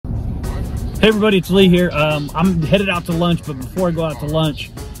Hey everybody, it's Lee here. I'm headed out to lunch, but before I go out to lunch,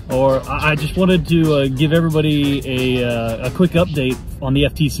 I just wanted to give everybody a quick update on the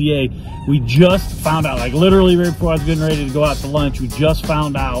FTCA. We just found out, like literally right before I was getting ready to go out to lunch, we just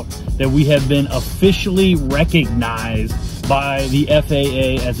found out that we have been officially recognized by the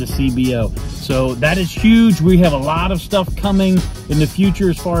FAA as a CBO. So that is huge. We have a lot of stuff coming in the future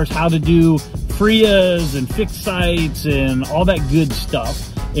as far as how to do FRIAs and fixed sites and all that good stuff.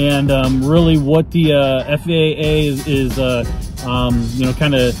 And really what the FAA is you know,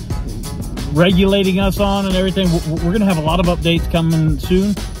 kind of regulating us on and everything. We're gonna have a lot of updates coming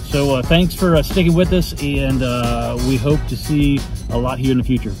soon. So thanks for sticking with us, and we hope to see a lot here in the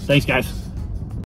future. Thanks, guys.